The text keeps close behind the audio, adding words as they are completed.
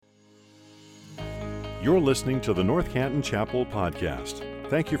You're listening to the North Canton Chapel podcast.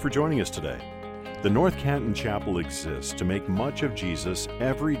 Thank you for joining us today. The North Canton Chapel exists to make much of Jesus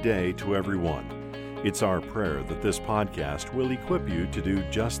every day to everyone. It's our prayer that this podcast will equip you to do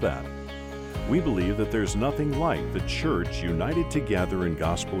just that. We believe that there's nothing like the church united together in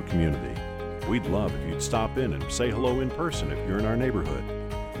gospel community. We'd love if you'd stop in and say hello in person if you're in our neighborhood.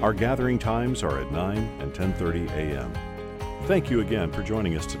 Our gathering times are at 9 and 10:30 a.m. Thank you again for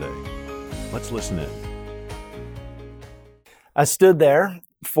joining us today. Let's listen in. I stood there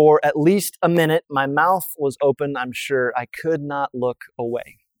for at least a minute. My mouth was open. I'm sure I could not look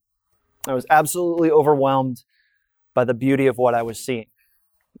away. I was absolutely overwhelmed by the beauty of what I was seeing.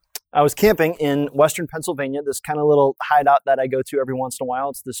 I was camping in western Pennsylvania, this kind of little hideout that I go to every once in a while.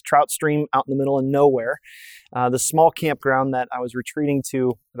 It's this trout stream out in the middle of nowhere, the small campground that I was retreating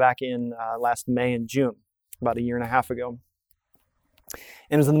to back in last May and June, about a year and a half ago.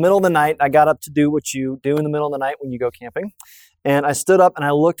 And it was in the middle of the night. I got up to do what you do in the middle of the night when you go camping. And I stood up and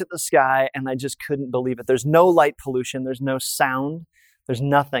I looked at the sky and I just couldn't believe it. There's no light pollution. There's no sound. There's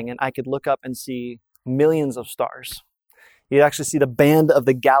nothing. And I could look up and see millions of stars. You'd actually see the band of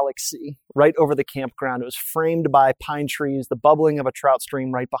the galaxy right over the campground. It was framed by pine trees, the bubbling of a trout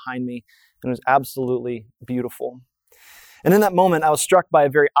stream right behind me. And it was absolutely beautiful. And in that moment, I was struck by a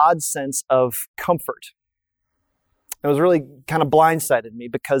very odd sense of comfort. It was really kind of blindsided me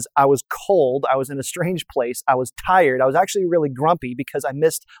because I was cold. I was in a strange place. I was tired. I was actually really grumpy because I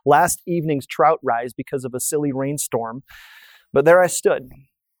missed last evening's trout rise because of a silly rainstorm. But there I stood,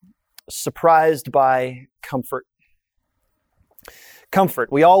 surprised by comfort. Comfort.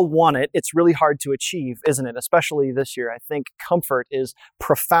 We all want it. It's really hard to achieve, isn't it? Especially this year. I think comfort is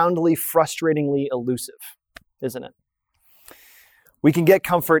profoundly, frustratingly elusive, isn't it? We can get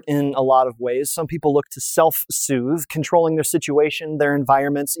comfort in a lot of ways. Some people look to self-soothe, controlling their situation, their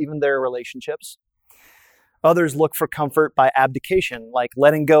environments, even their relationships. Others look for comfort by abdication, like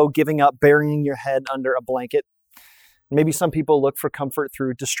letting go, giving up, burying your head under a blanket. Maybe some people look for comfort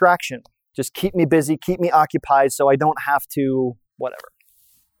through distraction. Just keep me busy, keep me occupied so I don't have to whatever.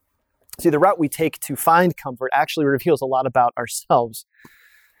 See, the route we take to find comfort actually reveals a lot about ourselves.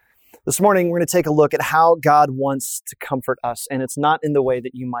 This morning, we're going to take a look at how God wants to comfort us, and it's not in the way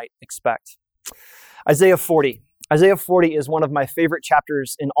that you might expect. Isaiah 40. Isaiah 40 is one of my favorite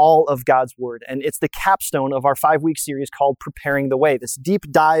chapters in all of God's Word, and it's the capstone of our 5-week series called Preparing the Way, this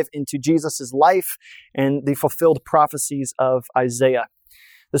deep dive into Jesus' life and the fulfilled prophecies of Isaiah.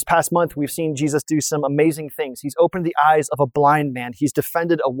 This past month, we've seen Jesus do some amazing things. He's opened the eyes of a blind man. He's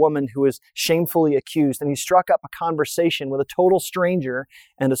defended a woman who is shamefully accused. And he struck up a conversation with a total stranger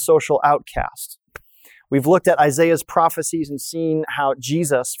and a social outcast. We've looked at Isaiah's prophecies and seen how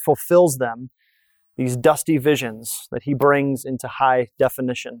Jesus fulfills them, these dusty visions that he brings into high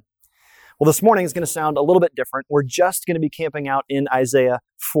definition. Well, this morning is going to sound a little bit different. We're just going to be camping out in Isaiah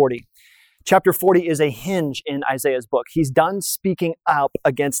 40. Chapter 40 is a hinge in Isaiah's book. He's done speaking up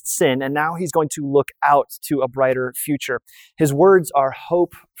against sin, and now he's going to look out to a brighter future. His words are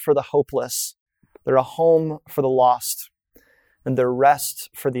hope for the hopeless. They're a home for the lost, and they're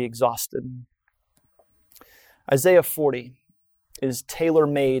rest for the exhausted. Isaiah 40 is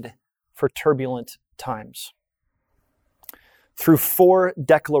tailor-made for turbulent times. Through 4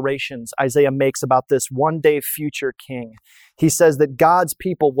 declarations Isaiah makes about this one-day future king, he says that God's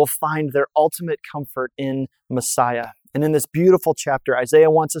people will find their ultimate comfort in Messiah. And in this beautiful chapter, Isaiah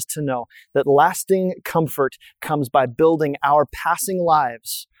wants us to know that lasting comfort comes by building our passing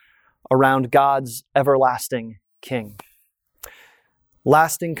lives around God's everlasting king.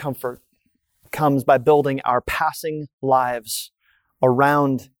 Lasting comfort comes by building our passing lives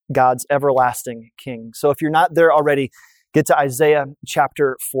around God's everlasting king. So if you're not there already, get to Isaiah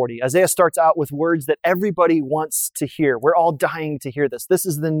chapter 40. Isaiah starts out with words that everybody wants to hear. We're all dying to hear this. This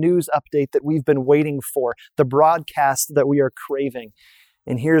is the news update that we've been waiting for, the broadcast that we are craving.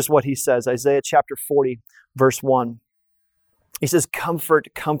 And here's what he says, Isaiah chapter 40, verse 1. He says, "Comfort,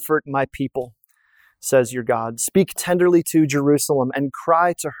 comfort my people, says your God. Speak tenderly to Jerusalem and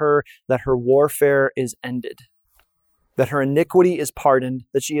cry to her that her warfare is ended, that her iniquity is pardoned,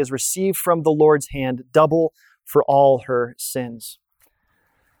 that she has received from the Lord's hand double for all her sins."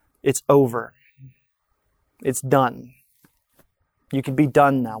 It's over. It's done. You can be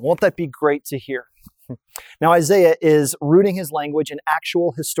done now. Won't that be great to hear? Now, Isaiah is rooting his language in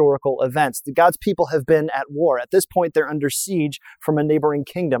actual historical events. God's people have been at war. At this point, they're under siege from a neighboring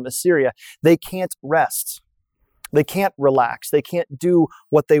kingdom, Assyria. They can't rest. They can't relax. They can't do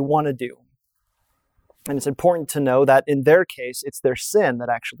what they want to do. And it's important to know that in their case, it's their sin that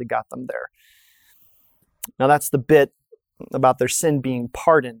actually got them there. Now, that's the bit about their sin being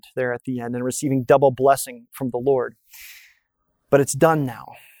pardoned there at the end and receiving double blessing from the Lord. But it's done now,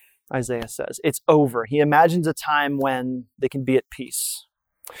 Isaiah says. It's over. He imagines a time when they can be at peace.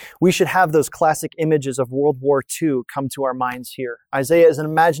 We should have those classic images of World War II come to our minds here. Isaiah is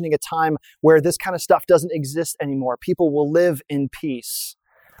imagining a time where this kind of stuff doesn't exist anymore. People will live in peace.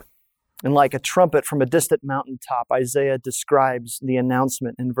 And like a trumpet from a distant mountaintop, Isaiah describes the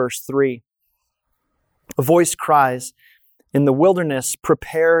announcement in verse 3. A voice cries, "In the wilderness,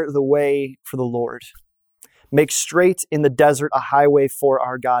 prepare the way for the Lord. Make straight in the desert a highway for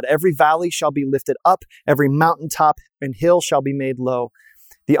our God. Every valley shall be lifted up, every mountaintop and hill shall be made low.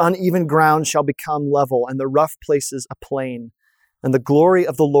 The uneven ground shall become level, and the rough places a plain. And the glory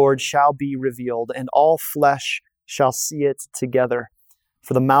of the Lord shall be revealed, and all flesh shall see it together.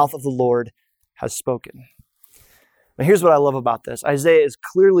 For the mouth of the Lord has spoken." Now here's what I love about this. Isaiah is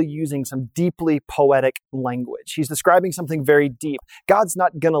clearly using some deeply poetic language. He's describing something very deep. God's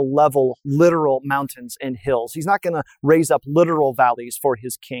not going to level literal mountains and hills. He's not going to raise up literal valleys for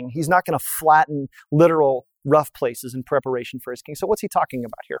his king. He's not going to flatten literal rough places in preparation for his king. So what's he talking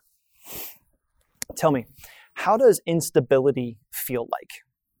about here? Tell me, how does instability feel like?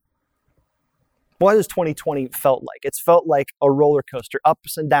 What has 2020 felt like? It's felt like a roller coaster,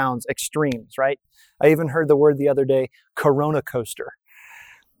 ups and downs, extremes, right? I even heard the word the other day, corona coaster.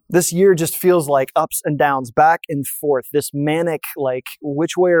 This year just feels like ups and downs, back and forth, this manic, like,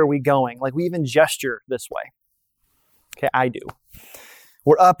 which way are we going? Like, we even gesture this way. Okay, I do.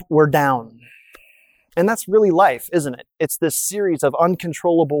 We're up, we're down. And that's really life, isn't it? It's this series of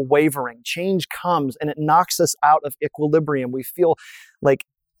uncontrollable wavering. Change comes and it knocks us out of equilibrium. We feel like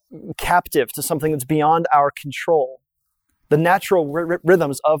captive to something that's beyond our control. The natural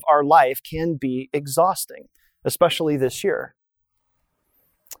rhythms of our life can be exhausting, especially this year.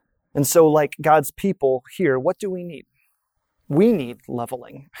 And so, like God's people here, what do we need? We need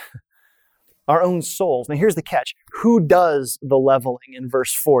leveling. Our own souls. Now here's the catch. Who does the leveling in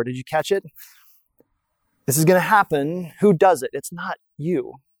verse 4? Did you catch it? This is going to happen. Who does it? It's not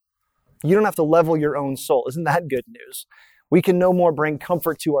you. You don't have to level your own soul. Isn't that good news? We can no more bring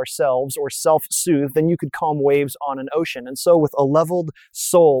comfort to ourselves or self-soothe than you could calm waves on an ocean. And so with a leveled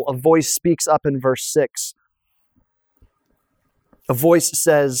soul, a voice speaks up in verse 6. A voice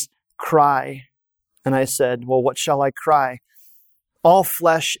says, "Cry." And I said, "Well, what shall I cry? All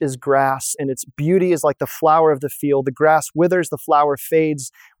flesh is grass, and its beauty is like the flower of the field. The grass withers, the flower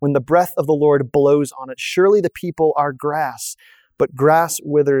fades when the breath of the Lord blows on it. Surely the people are grass, but grass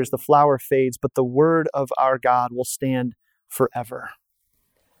withers, the flower fades, but the word of our God will stand forever."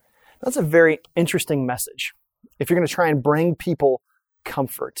 That's a very interesting message if you're going to try and bring people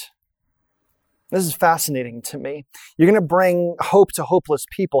comfort. This is fascinating to me. You're going to bring hope to hopeless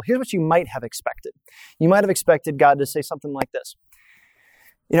people. Here's what you might have expected. You might have expected God to say something like this.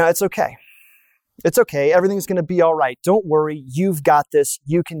 You know, it's okay. It's okay. Everything's going to be all right. Don't worry. You've got this.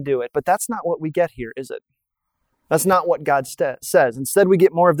 You can do it. But that's not what we get here, is it? That's not what God says. Instead, we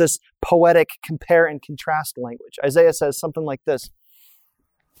get more of this poetic compare and contrast language. Isaiah says something like this.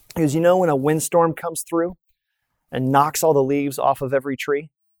 He goes, you know when a windstorm comes through and knocks all the leaves off of every tree?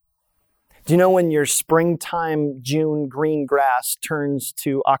 Do you know when your springtime, June green grass turns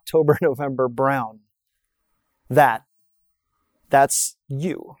to October, November brown? That's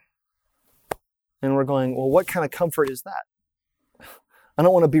you. And we're going, well, what kind of comfort is that? I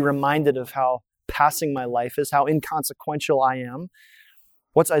don't want to be reminded of how passing my life is, how inconsequential I am.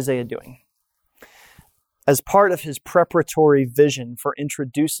 What's Isaiah doing? As part of his preparatory vision for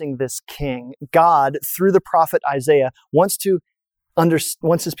introducing this king, God, through the prophet Isaiah, wants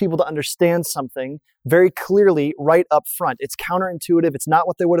his people to understand something very clearly right up front. It's counterintuitive. It's not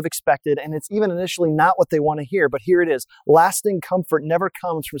what they would have expected. And it's even initially not what they want to hear. But here it is. Lasting comfort never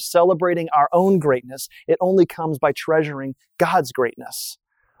comes from celebrating our own greatness. It only comes by treasuring God's greatness.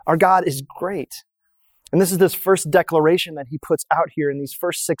 Our God is great. And this is this first declaration that he puts out here in these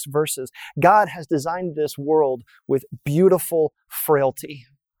first 6 verses. God has designed this world with beautiful frailty.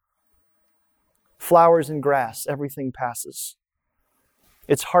 Flowers and grass, everything passes.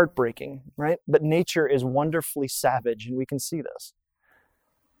 It's heartbreaking, right? But nature is wonderfully savage, and we can see this.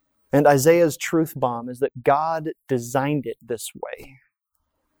 And Isaiah's truth bomb is that God designed it this way.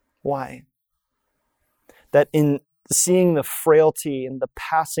 Why? That in seeing the frailty and the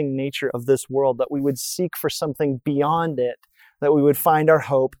passing nature of this world, that we would seek for something beyond it, that we would find our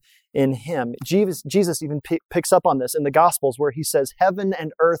hope in him. Jesus even picks up on this in the Gospels where he says, "Heaven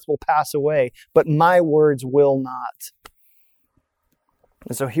and earth will pass away, but my words will not."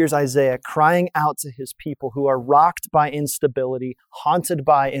 And so here's Isaiah crying out to his people who are rocked by instability, haunted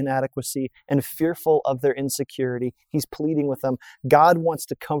by inadequacy, and fearful of their insecurity. He's pleading with them. God wants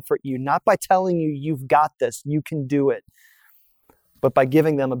to comfort you, not by telling you you've got this, you can do it, but by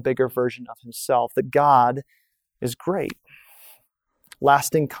giving them a bigger version of himself, that God is great.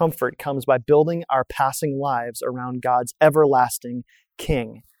 Lasting comfort comes by building our passing lives around God's everlasting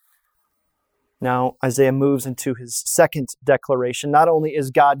King. Now, Isaiah moves into his second declaration. Not only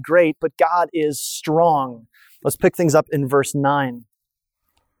is God great, but God is strong. Let's pick things up in verse 9.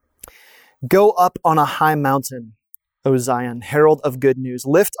 Go up on a high mountain, O Zion, herald of good news.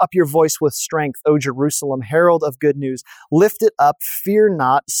 Lift up your voice with strength, O Jerusalem, herald of good news. Lift it up, fear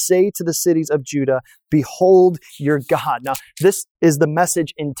not. Say to the cities of Judah, behold your God. Now, this is the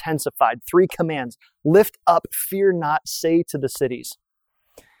message intensified. 3 commands. Lift up, fear not, say to the cities.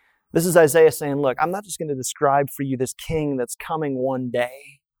 This is Isaiah saying, look, I'm not just going to describe for you this king that's coming one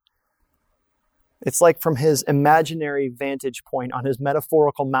day. It's like from his imaginary vantage point on his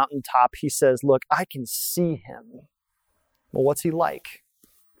metaphorical mountaintop, he says, look, I can see him. Well, what's he like?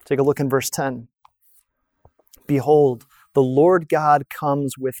 Take a look in verse 10. Behold, the Lord God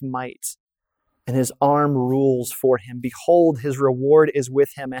comes with might, and his arm rules for him. Behold, his reward is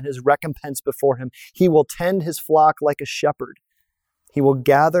with him, and his recompense before him. He will tend his flock like a shepherd. He will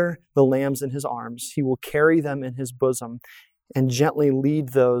gather the lambs in his arms. He will carry them in his bosom and gently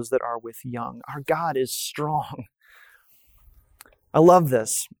lead those that are with young. Our God is strong. I love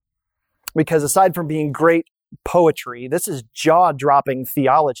this because aside from being great poetry, this is jaw-dropping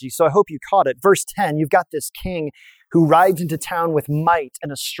theology. So I hope you caught it. Verse 10, you've got this king who rides into town with might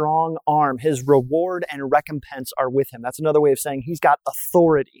and a strong arm. His reward and recompense are with him. That's another way of saying he's got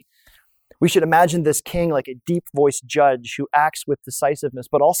authority. We should imagine this king like a deep-voiced judge who acts with decisiveness,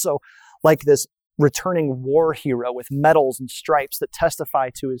 but also like this returning war hero with medals and stripes that testify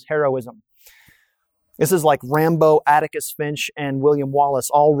to his heroism. This is like Rambo, Atticus Finch, and William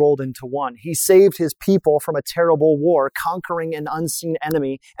Wallace all rolled into one. He saved his people from a terrible war, conquering an unseen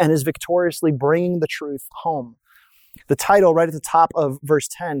enemy, and is victoriously bringing the truth home. The title right at the top of verse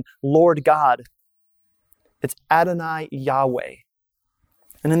 10, Lord God, it's Adonai Yahweh.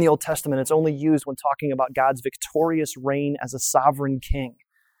 And in the Old Testament, it's only used when talking about God's victorious reign as a sovereign king.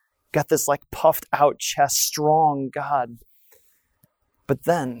 Got this like puffed out chest, strong God. But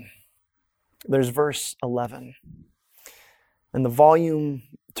then there's verse 11. And the volume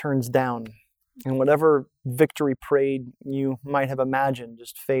turns down. And whatever victory parade you might have imagined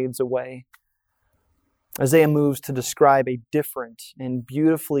just fades away. Isaiah moves to describe a different and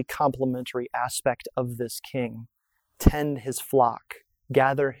beautifully complementary aspect of this king. Tend his flock.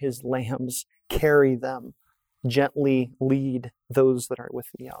 Gather his lambs, carry them, gently lead those that are with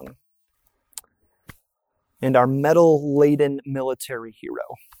the young. And our medal-laden military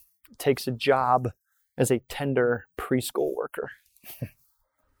hero takes a job as a tender preschool worker.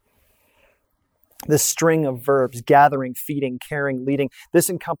 This string of verbs, gathering, feeding, caring, leading, this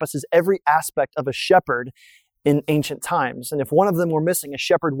encompasses every aspect of a shepherd in ancient times. And if one of them were missing, a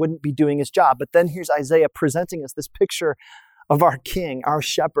shepherd wouldn't be doing his job. But then here's Isaiah presenting us this picture of our king, our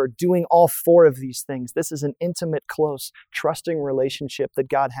shepherd, doing all 4 of these things. This is an intimate, close, trusting relationship that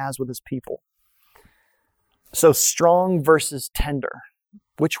God has with his people. So strong versus tender.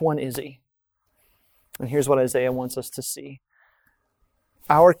 Which one is he? And here's what Isaiah wants us to see.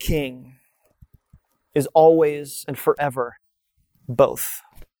 Our king is always and forever both.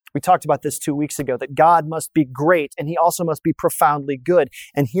 We talked about this 2 weeks ago, that God must be great and he also must be profoundly good.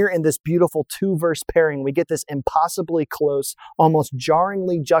 And here in this beautiful 2-verse pairing, we get this impossibly close, almost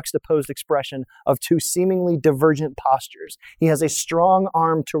jarringly juxtaposed expression of 2 seemingly divergent postures. He has a strong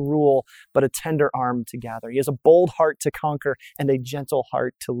arm to rule, but a tender arm to gather. He has a bold heart to conquer and a gentle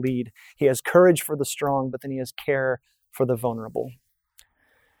heart to lead. He has courage for the strong, but then he has care for the vulnerable.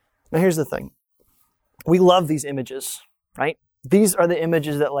 Now here's the thing. We love these images, right? These are the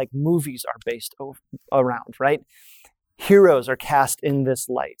images that like movies are based around, right? Heroes are cast in this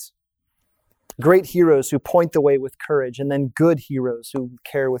light. Great heroes who point the way with courage, and then good heroes who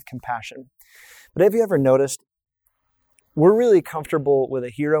care with compassion. But have you ever noticed, we're really comfortable with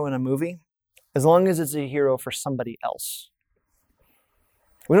a hero in a movie as long as it's a hero for somebody else.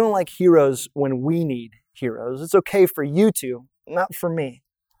 We don't like heroes when we need heroes. It's okay for you to, not for me.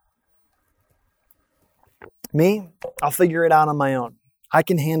 Me, I'll figure it out on my own. I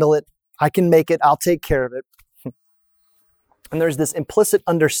can handle it. I can make it. I'll take care of it. And there's this implicit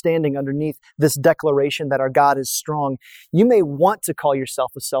understanding underneath this declaration that our God is strong. You may want to call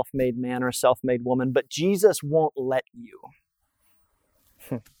yourself a self-made man or a self-made woman, but Jesus won't let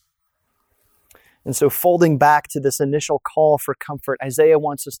you. And so folding back to this initial call for comfort, Isaiah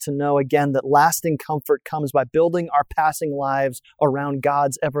wants us to know again that lasting comfort comes by building our passing lives around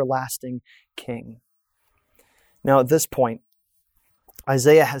God's everlasting King. Now at this point,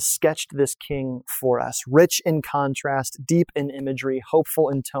 Isaiah has sketched this king for us, rich in contrast, deep in imagery, hopeful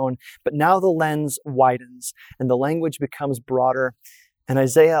in tone, but now the lens widens and the language becomes broader, and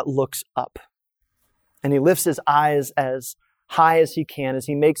Isaiah looks up. And he lifts his eyes as high as he can as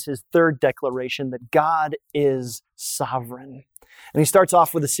he makes his third declaration that God is sovereign. And he starts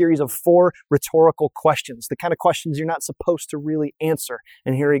off with a series of 4 rhetorical questions, the kind of questions you're not supposed to really answer.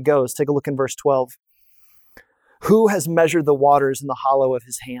 And here he goes. Take a look in verse 12. Who has measured the waters in the hollow of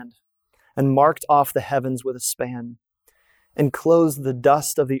his hand and marked off the heavens with a span and closed the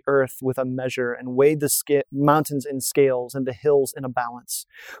dust of the earth with a measure and weighed the mountains in scales and the hills in a balance?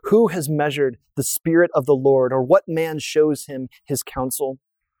 Who has measured the Spirit of the Lord, or what man shows him his counsel?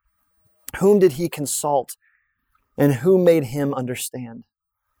 Whom did he consult, and who made him understand?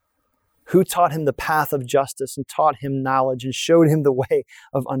 Who taught him the path of justice and taught him knowledge and showed him the way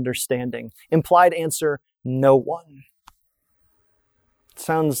of understanding? Implied answer, no one.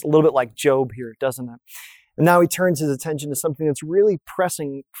 Sounds a little bit like Job here, doesn't it? And now he turns his attention to something that's really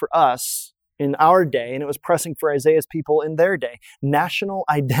pressing for us in our day, and it was pressing for Isaiah's people in their day. National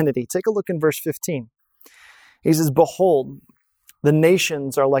identity. Take a look in verse 15. He says, behold, the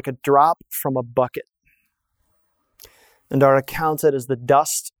nations are like a drop from a bucket and are accounted as the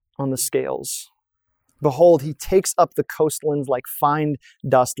dust on the scales. Behold, he takes up the coastlands like fine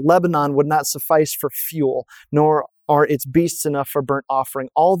dust. Lebanon would not suffice for fuel, nor are its beasts enough for burnt offering.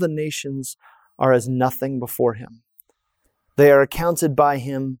 All the nations are as nothing before him. They are accounted by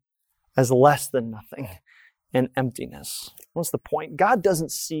him as less than nothing and emptiness. What's the point? God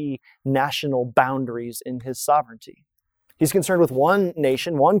doesn't see national boundaries in his sovereignty. He's concerned with one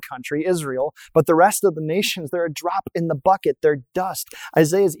nation, one country, Israel, but the rest of the nations, they're a drop in the bucket. They're dust.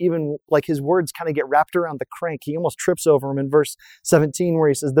 Isaiah's even, like, his words kind of get wrapped around the crank. He almost trips over them in verse 17 where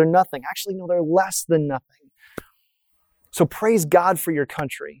he says, they're nothing. Actually, no, they're less than nothing. So praise God for your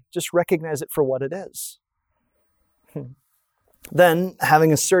country. Just recognize it for what it is. Then,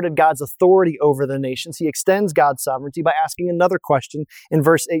 having asserted God's authority over the nations, he extends God's sovereignty by asking another question in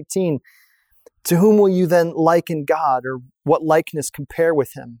verse 18. To whom will you then liken God, or what likeness compare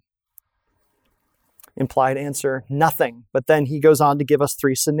with him? Implied answer, nothing. But then he goes on to give us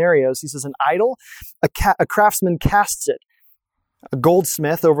 3 scenarios. He says, an idol, a craftsman casts it. A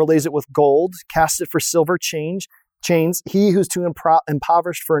goldsmith overlays it with gold, casts it for silver chains. He who's too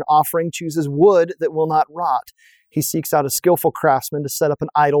impoverished for an offering chooses wood that will not rot. He seeks out a skillful craftsman to set up an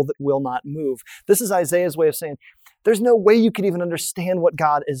idol that will not move. This is Isaiah's way of saying, there's no way you could even understand what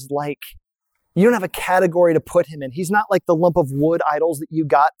God is like. You don't have a category to put him in. He's not like the lump of wood idols that you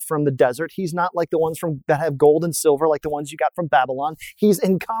got from the desert. He's not like the ones that have gold and silver, like the ones you got from Babylon. He's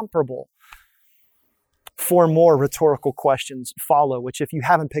incomparable. 4 more rhetorical questions follow, which if you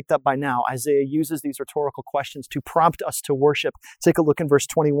haven't picked up by now, Isaiah uses these rhetorical questions to prompt us to worship. Take a look in verse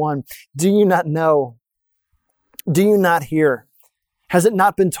 21. Do you not know? Do you not hear? Has it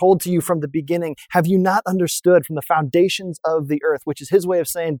not been told to you from the beginning? Have you not understood from the foundations of the earth? Which is his way of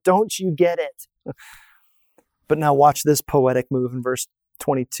saying, don't you get it? But now watch this poetic move in verse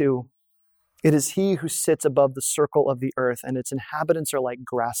 22. It is he who sits above the circle of the earth, and its inhabitants are like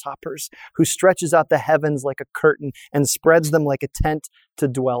grasshoppers, who stretches out the heavens like a curtain and spreads them like a tent to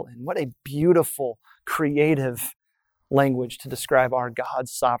dwell in. What a beautiful, creative language to describe our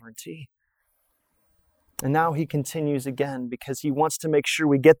God's sovereignty. And now he continues again because he wants to make sure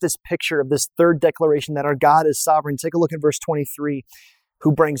we get this picture of this third declaration that our God is sovereign. Take a look at verse 23.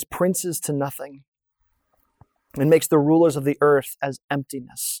 Who brings princes to nothing and makes the rulers of the earth as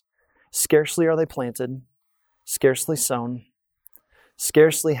emptiness. Scarcely are they planted, scarcely sown.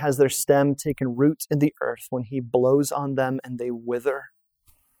 Scarcely has their stem taken root in the earth when he blows on them and they wither,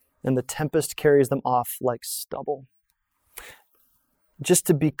 and the tempest carries them off like stubble. Just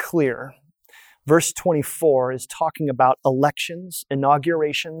to be clear, verse 24 is talking about elections,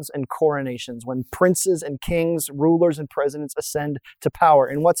 inaugurations, and coronations, when princes and kings, rulers and presidents ascend to power.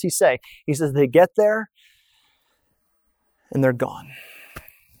 And what's he say? He says they get there and they're gone.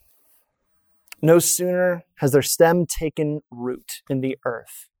 No sooner has their stem taken root in the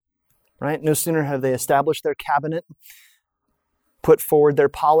earth, right? No sooner have they established their cabinet, put forward their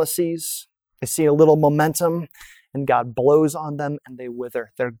policies, they see a little momentum, and God blows on them and they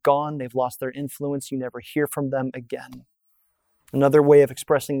wither. They're gone. They've lost their influence. You never hear from them again. Another way of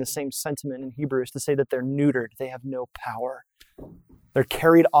expressing the same sentiment in Hebrew is to say that they're neutered. They have no power. They're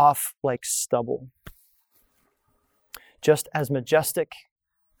carried off like stubble. Just as majestic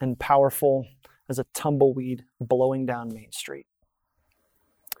and powerful as a tumbleweed blowing down Main Street.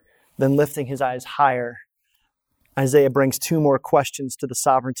 Then lifting his eyes higher, Isaiah brings two more questions to the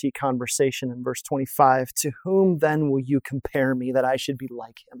sovereignty conversation in verse 25. To whom then will you compare me that I should be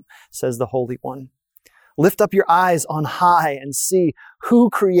like him, says the Holy One. Lift up your eyes on high and see who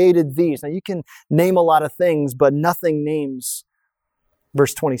created these. Now you can name a lot of things, but nothing names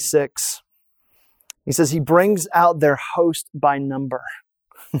verse 26. He says he brings out their host by number,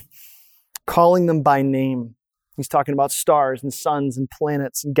 calling them by name. He's talking about stars and suns and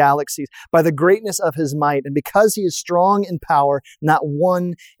planets and galaxies by the greatness of his might. And because he is strong in power, not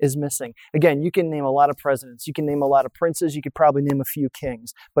one is missing. Again, you can name a lot of presidents. You can name a lot of princes. You could probably name a few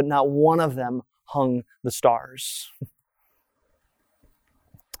kings, but not one of them hung the stars.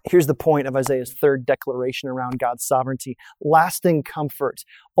 Here's the point of Isaiah's third declaration around God's sovereignty. Lasting comfort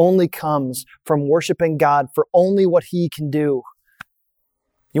only comes from worshiping God for only what he can do.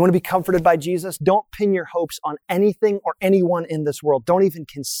 You want to be comforted by Jesus? Don't pin your hopes on anything or anyone in this world. Don't even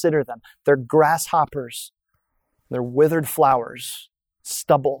consider them. They're grasshoppers. They're withered flowers,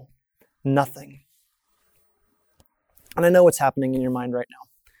 stubble, nothing. And I know what's happening in your mind right now,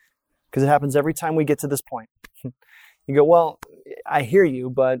 because it happens every time we get to this point. You go, well, I hear you,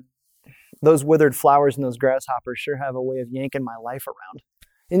 but those withered flowers and those grasshoppers sure have a way of yanking my life around.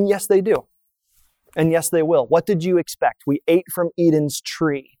 And yes, they do. And yes, they will. What did you expect? We ate from Eden's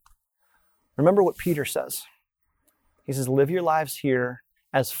tree. Remember what Peter says. He says, live your lives here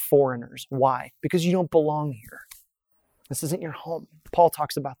as foreigners. Why? Because you don't belong here. This isn't your home. Paul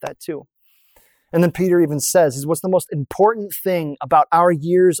talks about that too. And then Peter even says, what's the most important thing about our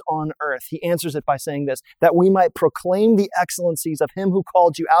years on earth? He answers it by saying this, that we might proclaim the excellencies of him who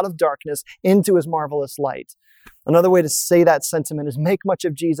called you out of darkness into his marvelous light. Another way to say that sentiment is make much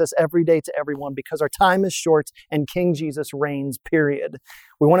of Jesus every day to everyone, because our time is short and King Jesus reigns, period.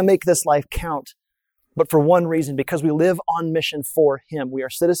 We want to make this life count, but for one reason, because we live on mission for him. We are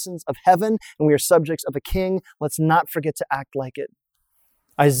citizens of heaven and we are subjects of a king. Let's not forget to act like it.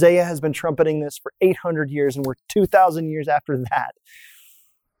 Isaiah has been trumpeting this for 800 years, and we're 2,000 years after that.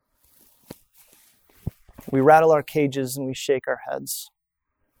 We rattle our cages and we shake our heads.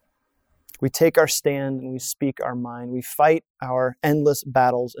 We take our stand and we speak our mind. We fight our endless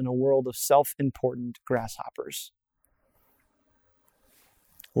battles in a world of self-important grasshoppers.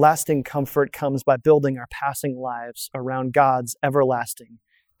 Lasting comfort comes by building our passing lives around God's everlasting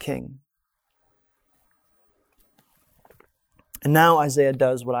King. And now Isaiah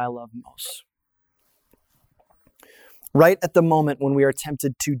does what I love most. Right at the moment when we are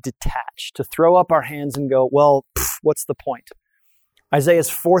tempted to detach, to throw up our hands and go, well, what's the point? Isaiah's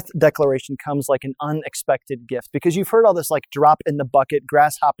fourth declaration comes like an unexpected gift, because you've heard all this like drop in the bucket,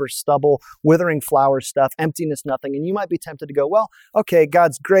 grasshopper stubble, withering flower stuff, emptiness, nothing. And you might be tempted to go, well, okay,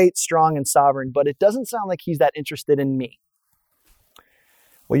 God's great, strong, and sovereign, but it doesn't sound like he's that interested in me.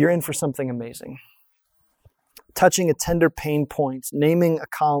 Well, you're in for something amazing. Touching a tender pain point, naming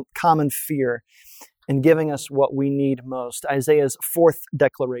a common fear, and giving us what we need most. Isaiah's fourth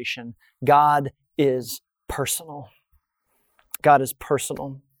declaration, God is personal. God is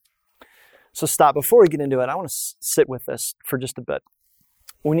personal. So stop. Before we get into it, I want to sit with this for just a bit.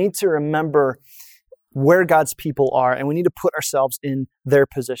 We need to remember where God's people are, and we need to put ourselves in their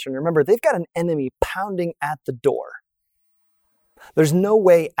position. Remember, they've got an enemy pounding at the door. There's no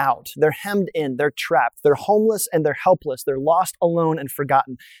way out. They're hemmed in. They're trapped. They're homeless and they're helpless. They're lost, alone, and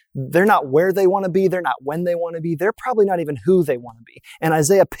forgotten. They're not where they want to be. They're not when they want to be. They're probably not even who they want to be. And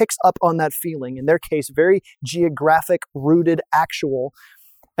Isaiah picks up on that feeling, in their case, very geographic, rooted, actual.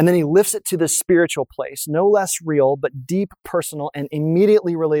 And then he lifts it to the spiritual place, no less real, but deep, personal, and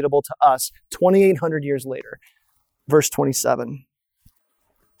immediately relatable to us 2,800 years later. Verse 27.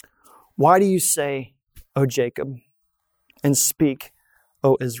 Why do you say, O Jacob, and speak,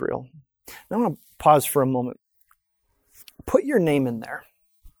 O Israel? Now I want to pause for a moment. Put your name in there.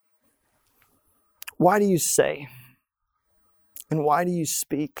 Why do you say? And why do you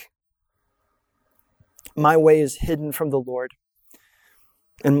speak? My way is hidden from the Lord,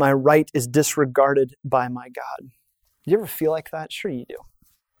 and my right is disregarded by my God. You ever feel like that? Sure you do.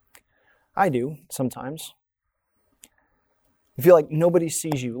 I do sometimes. You feel like nobody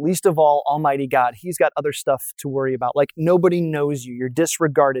sees you, least of all Almighty God. He's got other stuff to worry about. Like nobody knows you. You're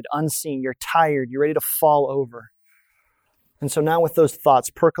disregarded, unseen. You're tired. You're ready to fall over. And so now with those thoughts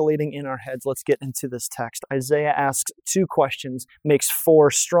percolating in our heads, let's get into this text. Isaiah asks two questions, makes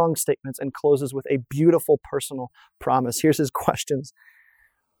four strong statements, and closes with a beautiful personal promise. Here's his questions.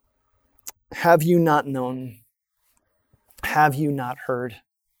 Have you not known? Have you not heard?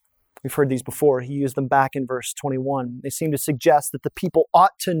 We've heard these before. He used them back in verse 21. They seem to suggest that the people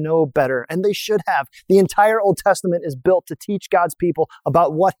ought to know better, and they should have. The entire Old Testament is built to teach God's people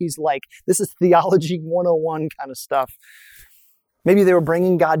about what he's like. This is theology 101 kind of stuff. Maybe they were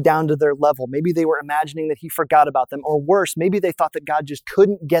bringing God down to their level. Maybe they were imagining that he forgot about them. Or worse, maybe they thought that God just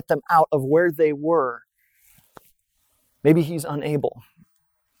couldn't get them out of where they were. Maybe he's unable.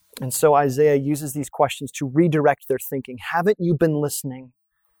 And so Isaiah uses these questions to redirect their thinking. Haven't you been listening?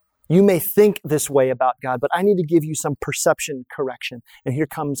 You may think this way about God, but I need to give you some perception correction. And here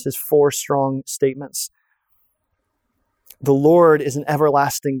comes his 4 strong statements. The Lord is an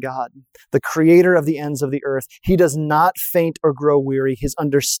everlasting God, the creator of the ends of the earth. He does not faint or grow weary. His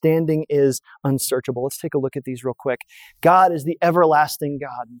understanding is unsearchable. Let's take a look at these real quick. God is the everlasting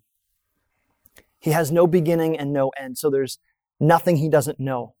God. He has no beginning and no end, so there's nothing he doesn't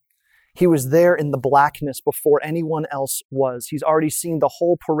know. He was there in the blackness before anyone else was. He's already seen the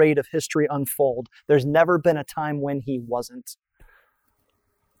whole parade of history unfold. There's never been a time when he wasn't.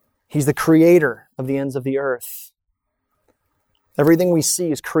 He's the creator of the ends of the earth. Everything we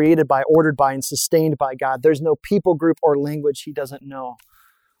see is created by, ordered by, and sustained by God. There's no people group or language he doesn't know.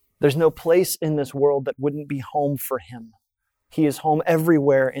 There's no place in this world that wouldn't be home for him. He is home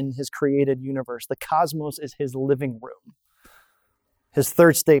everywhere in his created universe. The cosmos is his living room. His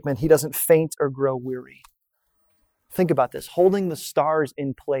 3rd statement, he doesn't faint or grow weary. Think about this. Holding the stars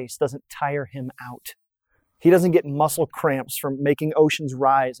in place doesn't tire him out. He doesn't get muscle cramps from making oceans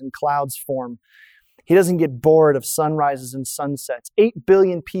rise and clouds form. He doesn't get bored of sunrises and sunsets. 8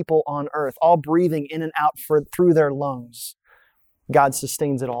 billion people on earth, all breathing in and out through their lungs. God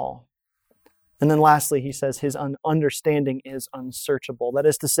sustains it all. And then lastly, he says his understanding is unsearchable. That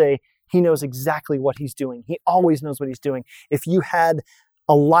is to say, he knows exactly what he's doing. He always knows what he's doing. If you had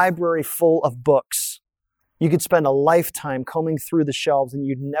a library full of books, you could spend a lifetime combing through the shelves and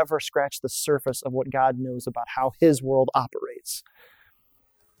you'd never scratch the surface of what God knows about how his world operates.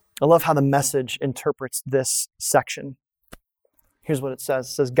 I love how the Message interprets this section. Here's what it says.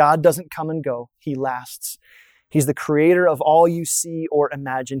 It says, God doesn't come and go. He lasts. He's the creator of all you see or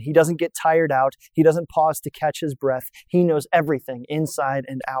imagine. He doesn't get tired out. He doesn't pause to catch his breath. He knows everything inside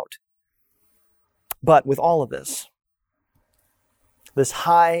and out. But with all of this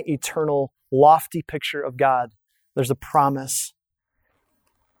high, eternal, lofty picture of God, there's a promise.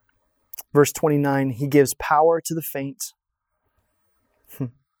 Verse 29, he gives power to the faint.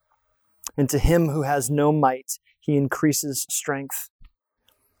 And to him who has no might, he increases strength.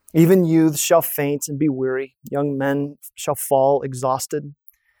 Even youths shall faint and be weary. Young men shall fall exhausted.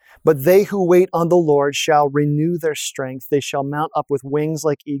 But they who wait on the Lord shall renew their strength. They shall mount up with wings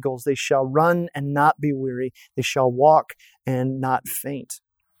like eagles. They shall run and not be weary. They shall walk and not faint.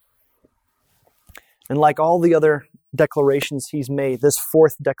 And like all the other declarations he's made, this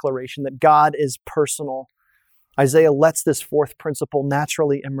 4th declaration that God is personal, Isaiah lets this 4th principle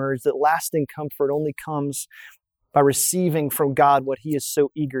naturally emerge, that lasting comfort only comes by receiving from God what he is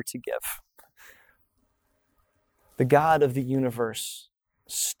so eager to give. The God of the universe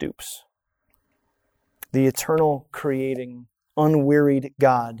stoops. The eternal creating, unwearied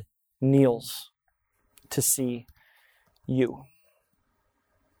God kneels to see you.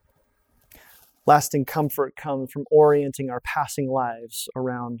 Lasting comfort comes from orienting our passing lives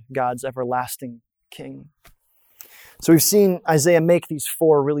around God's everlasting King. So we've seen Isaiah make these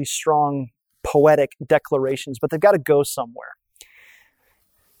 4 really strong poetic declarations, but they've got to go somewhere.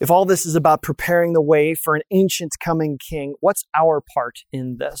 If all this is about preparing the way for an ancient coming king, what's our part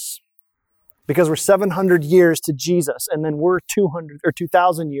in this? Because we're 700 years to Jesus, and then we're 200 or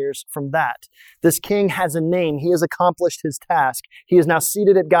 2,000 years from that. This king has a name. He has accomplished his task. He is now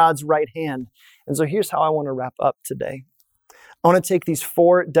seated at God's right hand. And so here's how I want to wrap up today. I want to take these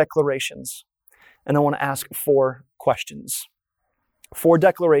 4 declarations, and I want to ask 4 questions. 4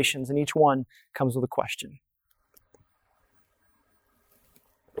 declarations, and each one comes with a question.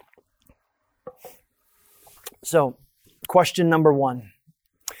 So, question number 1.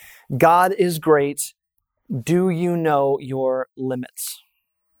 God is great. Do you know your limits?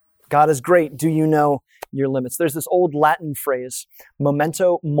 God is great. Do you know your limits? There's this old Latin phrase,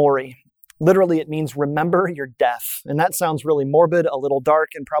 memento mori. Literally, it means remember your death. And that sounds really morbid, a little dark,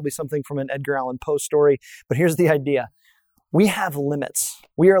 and probably something from an Edgar Allan Poe story. But here's the idea. We have limits.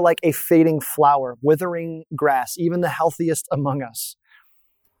 We are like a fading flower, withering grass, even the healthiest among us.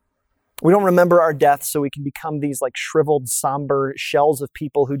 We don't remember our death so we can become these like shriveled, somber shells of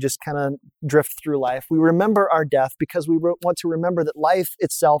people who just kind of drift through life. We remember our death because we want to remember that life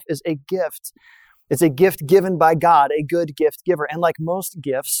itself is a gift. It's a gift given by God, a good gift giver. And like most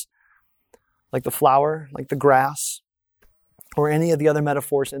gifts, like the flower, like the grass, or any of the other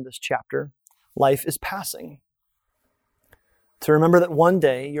metaphors in this chapter, life is passing. To remember that one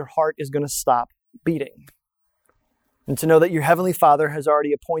day your heart is going to stop beating. And to know that your Heavenly Father has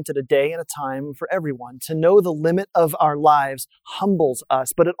already appointed a day and a time for everyone. To know the limit of our lives humbles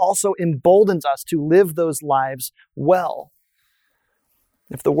us, but it also emboldens us to live those lives well.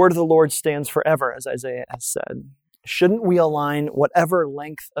 If the word of the Lord stands forever, as Isaiah has said, shouldn't we align whatever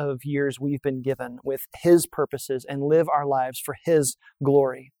length of years we've been given with His purposes and live our lives for His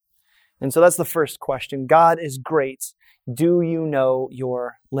glory? And so that's the first question. God is great. Do you know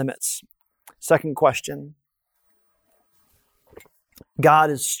your limits? Second question.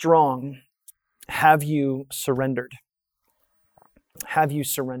 God is strong. Have you surrendered? Have you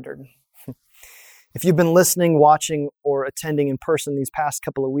surrendered? If you've been listening, watching, or attending in person these past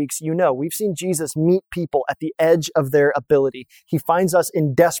couple of weeks, you know we've seen Jesus meet people at the edge of their ability. He finds us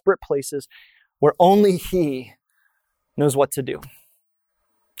in desperate places where only He knows what to do.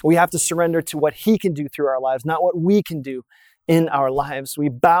 We have to surrender to what He can do through our lives, not what we can do in our lives. We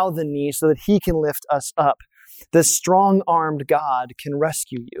bow the knee so that He can lift us up. This strong-armed God can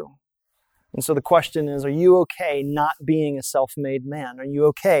rescue you. And so the question is, are you okay not being a self-made man? Are you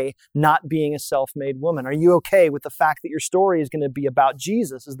okay not being a self-made woman? Are you okay with the fact that your story is going to be about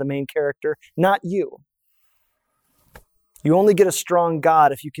Jesus as the main character, not you? You only get a strong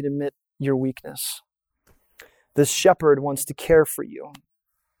God if you can admit your weakness. This shepherd wants to care for you.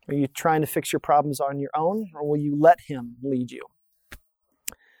 Are you trying to fix your problems on your own, or will you let Him lead you?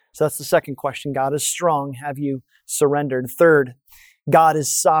 So that's the second question. God is strong. Have you surrendered? Third, God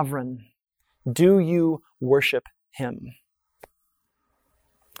is sovereign. Do you worship Him?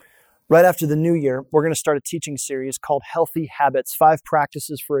 Right after the new year, we're going to start a teaching series called Healthy Habits, 5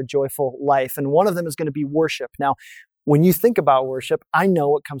 Practices for a Joyful Life. And one of them is going to be worship. Now, when you think about worship, I know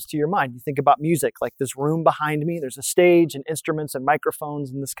what comes to your mind. You think about music, like this room behind me, there's a stage and instruments and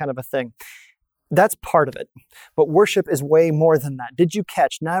microphones and this kind of a thing. That's part of it. But worship is way more than that. Did you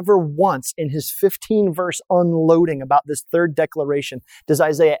catch, never once in his 15-verse unloading about this third declaration does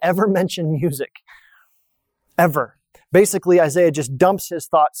Isaiah ever mention music? Ever. Basically, Isaiah just dumps his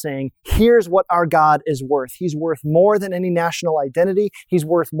thoughts saying, here's what our God is worth. He's worth more than any national identity. He's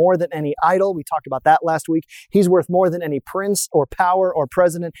worth more than any idol. We talked about that last week. He's worth more than any prince or power or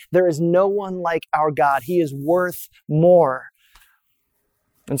president. There is no one like our God. He is worth more.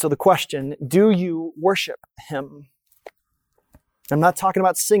 And so the question, do you worship Him? I'm not talking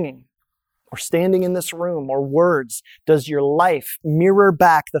about singing or standing in this room or words. Does your life mirror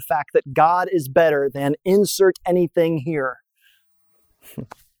back the fact that God is better than insert anything here?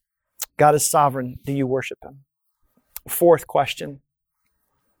 God is sovereign. Do you worship Him? Fourth question,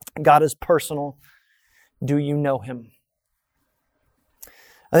 God is personal. Do you know Him?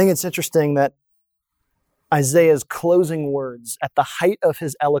 I think it's interesting that Isaiah's closing words at the height of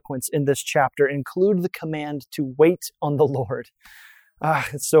his eloquence in this chapter include the command to wait on the Lord.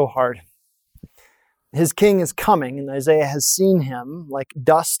 It's so hard. His king is coming, and Isaiah has seen him like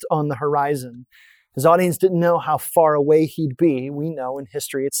dust on the horizon. His audience didn't know how far away he'd be. We know in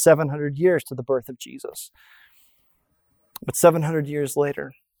history it's 700 years to the birth of Jesus. But 700 years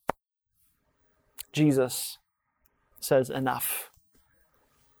later, Jesus says, enough.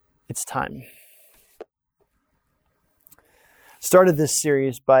 It's time. Started this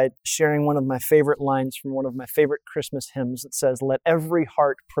series by sharing one of my favorite lines from one of my favorite Christmas hymns that says, let every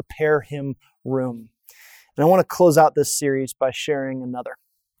heart prepare Him room. And I want to close out this series by sharing another.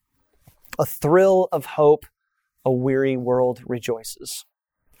 A thrill of hope, a weary world rejoices.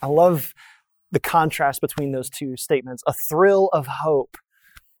 I love the contrast between those two statements. A thrill of hope,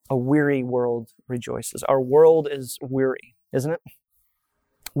 a weary world rejoices. Our world is weary, isn't it?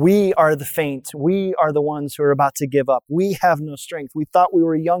 We are the faint. We are the ones who are about to give up. We have no strength. We thought we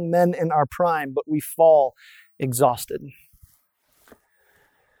were young men in our prime, but we fall exhausted.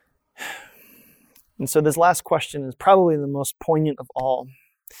 And so this last question is probably the most poignant of all.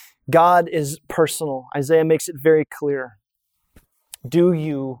 God is personal. Isaiah makes it very clear. Do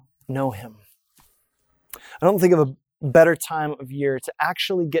you know Him? I don't think of a better time of year to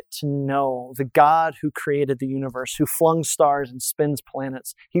actually get to know the God who created the universe, who flung stars and spins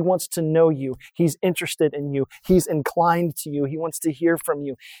planets. He wants to know you. He's interested in you. He's inclined to you. He wants to hear from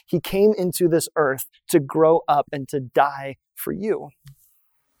you. He came into this earth to grow up and to die for you.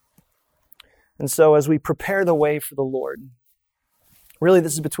 And so as we prepare the way for the Lord, really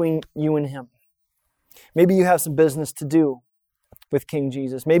this is between you and Him. Maybe you have some business to do with King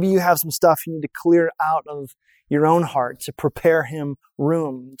Jesus. Maybe you have some stuff you need to clear out of your own heart to prepare Him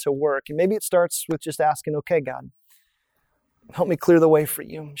room to work. And maybe it starts with just asking, okay, God, help me clear the way for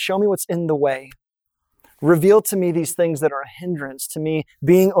you. Show me what's in the way. Reveal to me these things that are a hindrance to me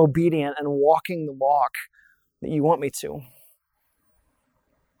being obedient and walking the walk that you want me to.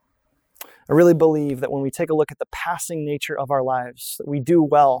 I really believe that when we take a look at the passing nature of our lives, that we do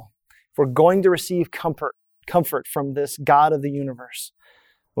well if we're going to receive comfort from this God of the universe.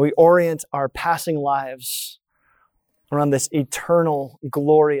 We orient our passing lives around this eternal,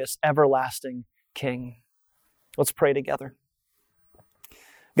 glorious, everlasting King. Let's pray together.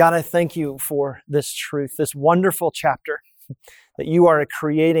 God, I thank you for this truth, this wonderful chapter, that you are a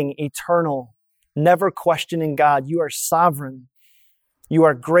creating, eternal, never questioning God. You are sovereign. You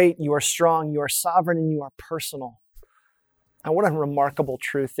are great. You are strong. You are sovereign, and you are personal. And what a remarkable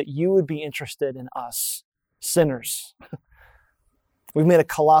truth that you would be interested in us, sinners. We've made a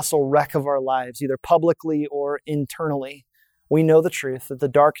colossal wreck of our lives, either publicly or internally. We know the truth that the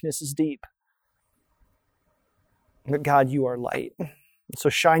darkness is deep. But God, you are light. So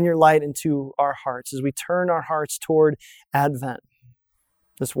shine your light into our hearts as we turn our hearts toward Advent,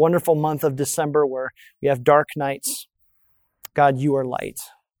 this wonderful month of December where we have dark nights. God, you are light.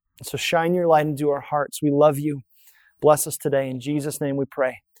 So shine your light into our hearts. We love you. Bless us today. In Jesus' name we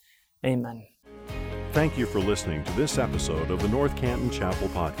pray. Amen. Thank you for listening to this episode of the North Canton Chapel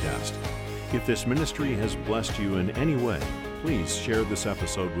Podcast. If this ministry has blessed you in any way, please share this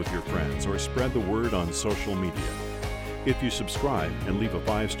episode with your friends or spread the word on social media. If you subscribe and leave a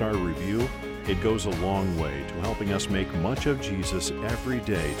 5-star review, it goes a long way to helping us make much of Jesus every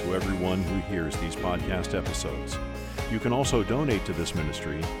day to everyone who hears these podcast episodes. You can also donate to this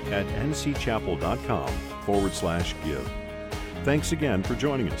ministry at ncchapel.com/give. Thanks again for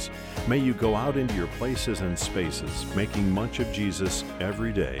joining us. May you go out into your places and spaces, making much of Jesus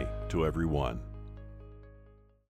every day to everyone.